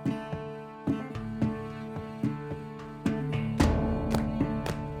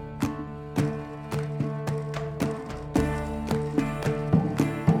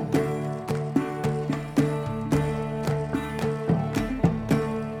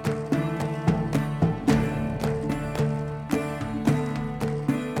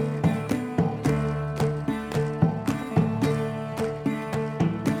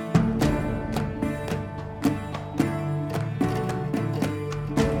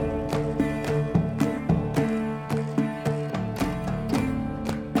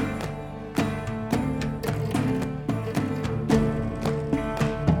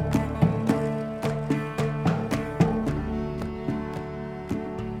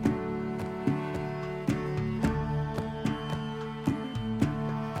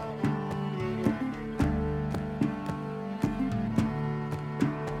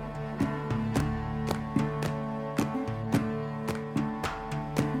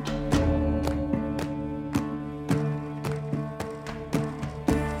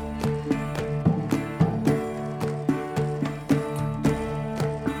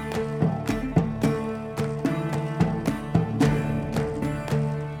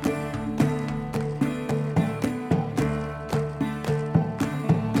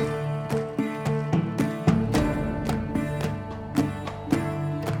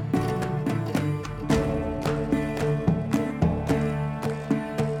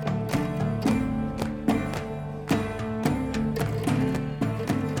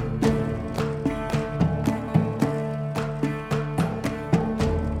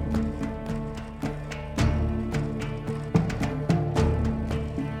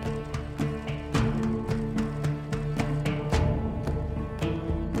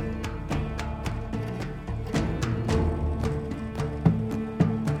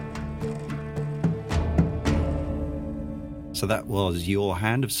 So that was Your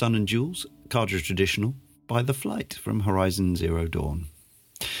Hand of Sun and Jewels, Cartridge Traditional by The Flight from Horizon Zero Dawn.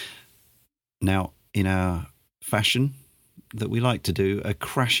 Now, in our fashion that we like to do, a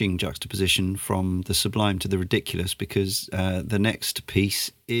crashing juxtaposition from the sublime to the ridiculous, because the next piece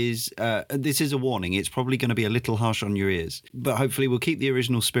is, this is a warning, it's probably going to be a little harsh on your ears, but hopefully we'll keep the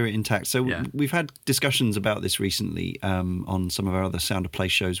original spirit intact. So we've had discussions about this recently on some of our other Sound of Play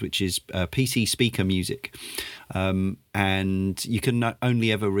shows, which is PC speaker music. And you can not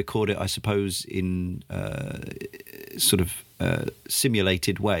only ever record it, I suppose, in sort of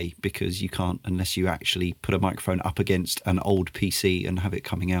simulated way, because you can't, unless you actually put a microphone up against an old PC and have it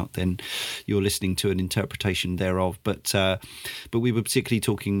coming out, then you're listening to an interpretation thereof. But we were particularly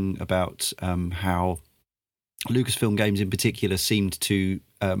talking about how Lucasfilm Games in particular seemed to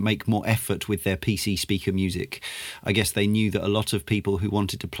make more effort with their PC speaker music. I guess they knew that a lot of people who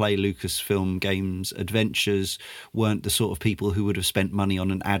wanted to play Lucasfilm Games adventures weren't the sort of people who would have spent money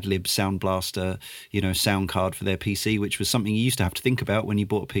on an ad-lib Sound Blaster, sound card for their PC, which was something you used to have to think about when you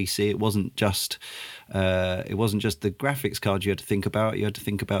bought a PC. It wasn't just the graphics card you had to think about. You had to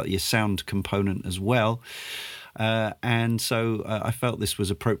think about your sound component as well. And so I felt this was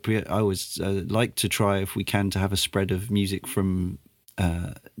appropriate. I always like to try, if we can, to have a spread of music from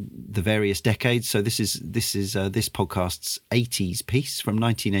the various decades. So this is this podcast's 80s piece from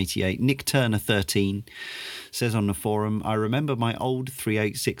 1988. Nick Turner 13 says on the forum, I remember my old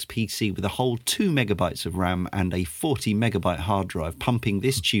 386 PC with a whole 2 megabytes of RAM and a 40 megabyte hard drive pumping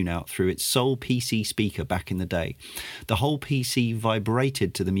this tune out through its sole PC speaker back in the day. The whole PC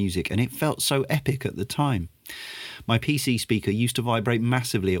vibrated to the music and it felt so epic at the time. My PC speaker used to vibrate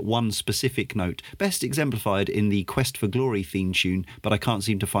massively at one specific note, best exemplified in the Quest for Glory theme tune, but I can't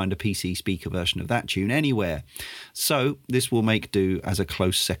seem to find a PC speaker version of that tune anywhere. So this will make do as a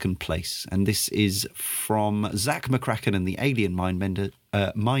close second place. And this is from Zach McCracken and the Alien Mindbenders,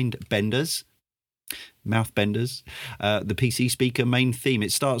 Mouthbenders, the PC speaker main theme.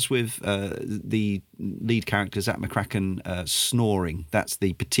 It starts with the lead character, Zach McCracken, snoring. That's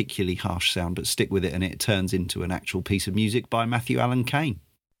the particularly harsh sound, but stick with it and it turns into an actual piece of music by Matthew Allen Kane.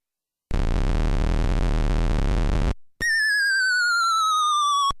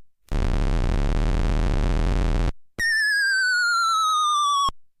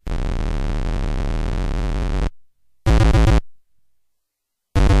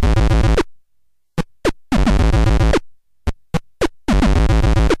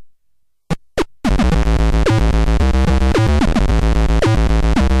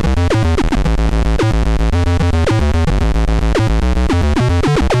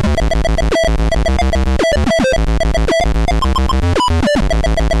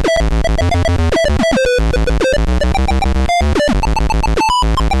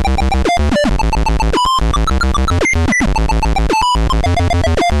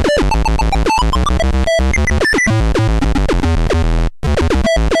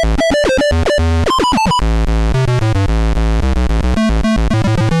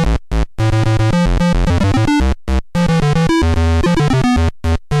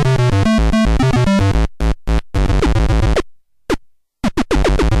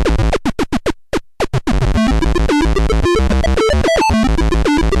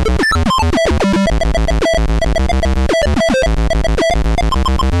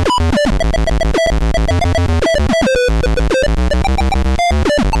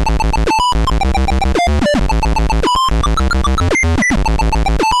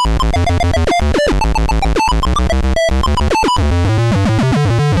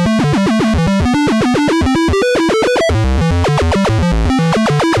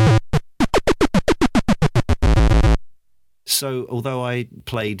 So although I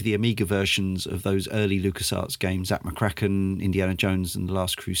played the Amiga versions of those early LucasArts games, Zach McCracken, Indiana Jones and The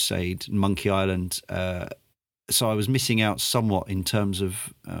Last Crusade, Monkey Island, so I was missing out somewhat in terms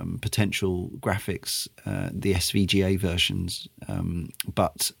of potential graphics, the SVGA versions,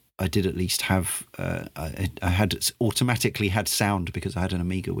 but I did at least have, I had automatically had sound because I had an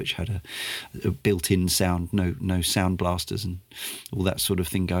Amiga which had a built-in sound, no sound blasters and all that sort of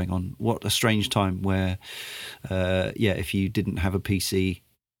thing going on. What a strange time where, if you didn't have a PC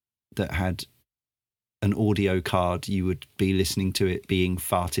that had an audio card, you would be listening to it being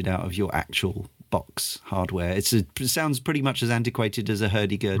farted out of your actual box hardware. It sounds pretty much as antiquated as a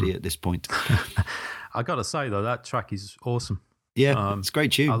hurdy-gurdy at this point. I got to say, though, that track is awesome. Yeah, it's a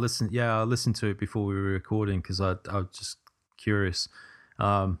great tune. I listened to it before we were recording because I was just curious.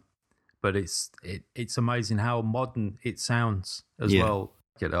 But it's amazing how modern it sounds as well.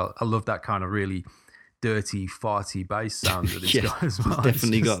 I love that kind of really dirty, farty bass sound that it's got as well.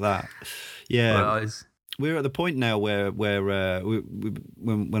 Definitely got that. Yeah. we're at the point now where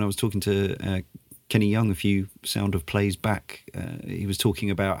when I was talking to Kenny Young a few Sound of Plays back, he was talking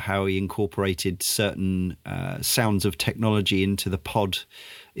about how he incorporated certain sounds of technology into the pod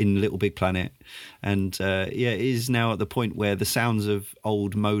in Little Big Planet, and it is now at the point where the sounds of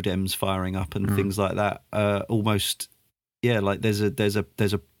old modems firing up and things like that almost like there's a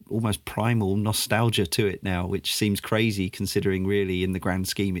almost primal nostalgia to it now, which seems crazy considering really in the grand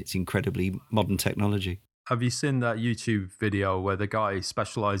scheme it's incredibly modern technology. Have you seen that YouTube video where the guy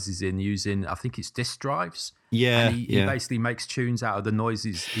specializes in using, I think it's disk drives? Yeah, and he basically makes tunes out of the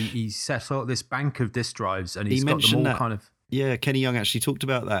noises. He set up this bank of disk drives, and he's got them all kind of. Yeah, Kenny Young actually talked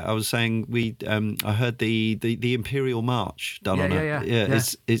about that. I was saying I heard the Imperial March done on it. Yeah.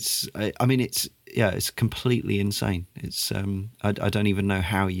 It's completely insane. It's I don't even know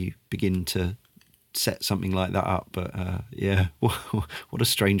how you begin to set something like that up, but what a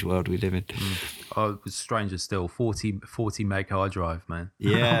strange world we live in. Oh, it was stranger still. 40 meg hard drive, man.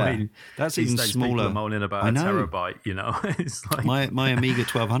 Yeah, I mean, that's even smaller. People are moaning about a terabyte. It's like my Amiga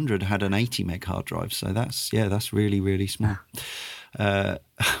 1200 had an 80 meg hard drive, so that's really, really small.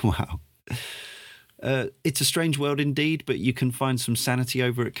 Wow. It's a strange world indeed, but you can find some sanity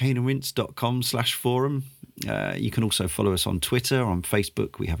over at caneandrinse.com/forum. You can also follow us on Twitter, on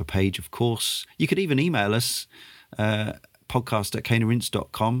Facebook. We have a page, of course. You could even email us,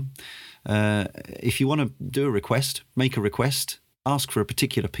 podcast@caneandrinse.com. If you want to do a request, make a request, ask for a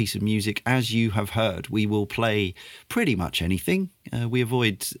particular piece of music. As you have heard, we will play pretty much anything. We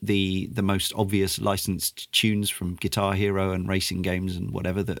avoid the most obvious licensed tunes from Guitar Hero and racing games and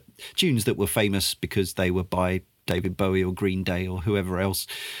whatever, tunes that were famous because they were by David Bowie or Green Day or whoever else.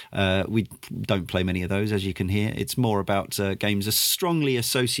 We don't play many of those, as you can hear. It's more about games are strongly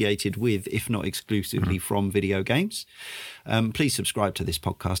associated with, if not exclusively from video games. Please subscribe to this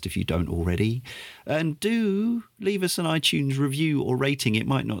podcast if you don't already. And do leave us an iTunes review or rating. It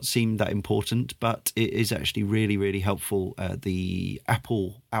might not seem that important, but it is actually really, really helpful. The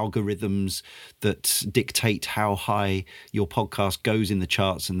Apple algorithms that dictate how high your podcast goes in the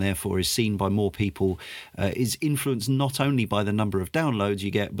charts and therefore is seen by more people is influenced not only by the number of downloads you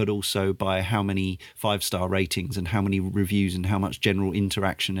get, but also by how many 5-star ratings and how many reviews and how much general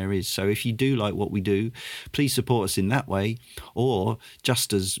interaction there is. So if you do like what we do, please support us in that way. Or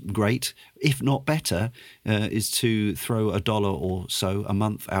just as great, if not better, is to throw $1 or so a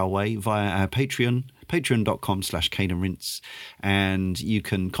month our way via our Patreon, patreon.com/caneandrinse, and you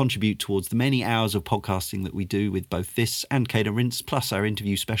can contribute towards the many hours of podcasting that we do with both this and Cane and Rinse, plus our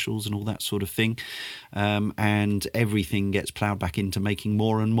interview specials and all that sort of thing. And everything gets ploughed back into making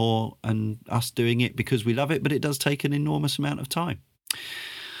more and more, and us doing it because we love it, but it does take an enormous amount of time.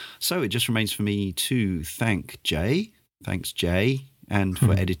 So it just remains for me to thank Jay. Thanks, Jay, and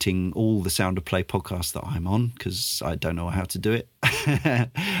for editing all the Sound of Play podcasts that I'm on, because I don't know how to do it.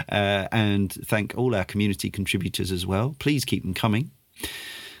 And thank all our community contributors as well. Please keep them coming.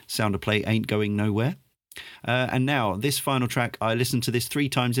 Sound of Play ain't going nowhere. And now, this final track, I listened to this 3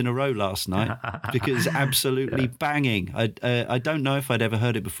 times in a row last night because absolutely banging. I don't know if I'd ever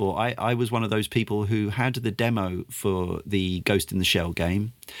heard it before. I was one of those people who had the demo for the Ghost in the Shell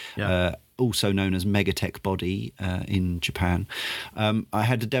game, also known as Megatech Body in Japan. I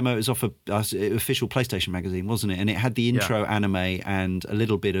had a demo. It was off an official PlayStation magazine, wasn't it? And it had the intro anime and a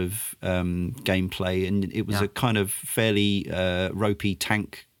little bit of gameplay, and it was a kind of fairly ropey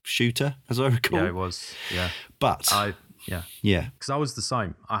tank shooter, as I recall. Yeah, it was. Yeah, but because I was the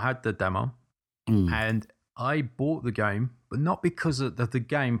same. I had the demo, and I bought the game, but not because of the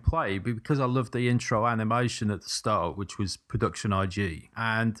gameplay, but because I loved the intro animation at the start, which was Production IG.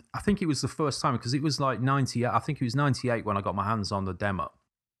 And I think it was the first time, because it was like 98. I think it was 98 when I got my hands on the demo.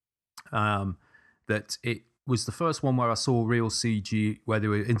 That it was the first one where I saw real CG, where they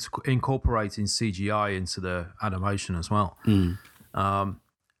were incorporating CGI into the animation as well.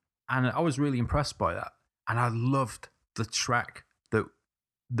 And I was really impressed by that. And I loved the track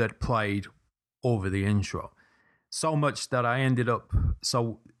that played over the intro. So much that I ended up...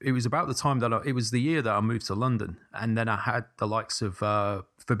 So it was about the time that... it was the year that I moved to London. And then I had the likes of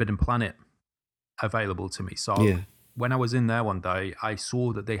Forbidden Planet available to me. So when I was in there one day, I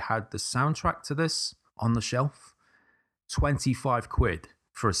saw that they had the soundtrack to this on the shelf. 25 quid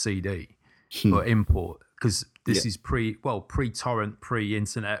for a CD for import. Because this is pre-torrent,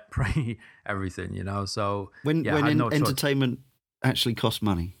 pre-internet, pre-everything, you know. So when entertainment actually costs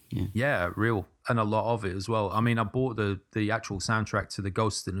money. Yeah, real. And a lot of it as well. I mean, I bought the actual soundtrack to the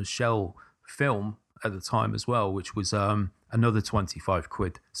Ghost in the Shell film at the time as well, which was another 25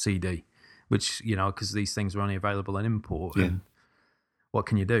 quid CD, which, you know, because these things are only available in import. And what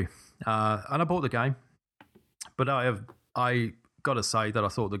can you do? And I bought the game. But I got to say that I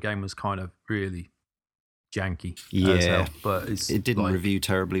thought the game was kind of really janky. As hell, but it didn't review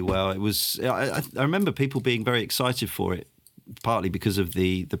terribly well. It was. I remember people being very excited for it, partly because of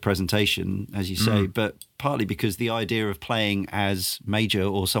the presentation, as you say, but partly because the idea of playing as Major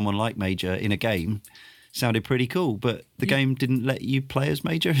or someone like Major in a game sounded pretty cool. But the game didn't let you play as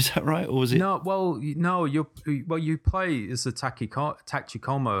Major. Is that right, or was it? No. Well, no. You play as the Tachikoma,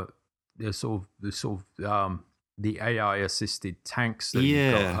 the AI assisted tanks that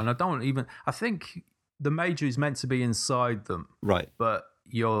you've got, and I think the Major is meant to be inside them, right? But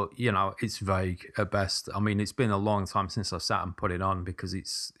it's vague at best. I mean, it's been a long time since I sat and put it on because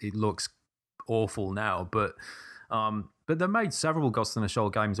it looks awful now. But they made several Ghost in the Shell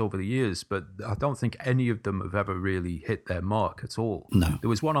games over the years, but I don't think any of them have ever really hit their mark at all. No. There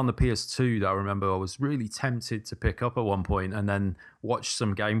was one on the PS2 that I remember I was really tempted to pick up at one point, and then watched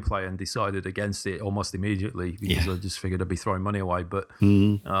some gameplay and decided against it almost immediately because I just figured I'd be throwing money away. But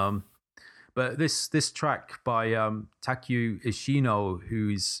but this track by Takyu Ishino,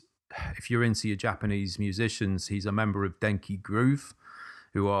 who is, if you're into your Japanese musicians, he's a member of Denki Groove,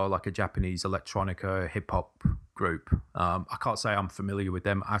 who are like a Japanese electronica hip-hop group. I can't say I'm familiar with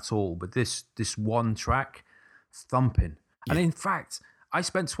them at all, but this one track, thumping. And in fact, I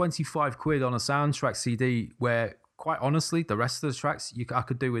spent 25 quid on a soundtrack CD where, quite honestly, the rest of the tracks I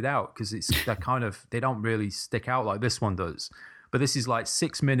could do without because they don't really stick out like this one does. But this is like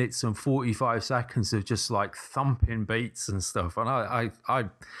 6 minutes and 45 seconds of just like thumping beats and stuff. And I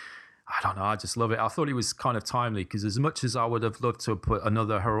don't know, I just love it. I thought it was kind of timely because as much as I would have loved to have put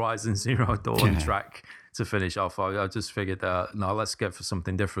another Horizon Zero Dawn track to finish off, I just figured that, no, let's get for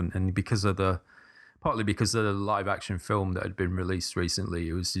something different. And partly because of the live action film that had been released recently,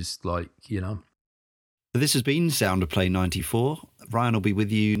 it was just like, This has been Sound of Play 94. Ryan will be with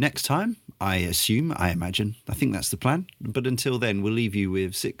you next time, I imagine. I think that's the plan. But until then, we'll leave you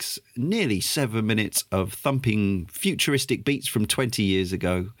with nearly 7 minutes of thumping futuristic beats from 20 years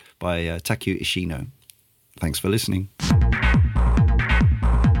ago by Takyu Ishino. Thanks for listening.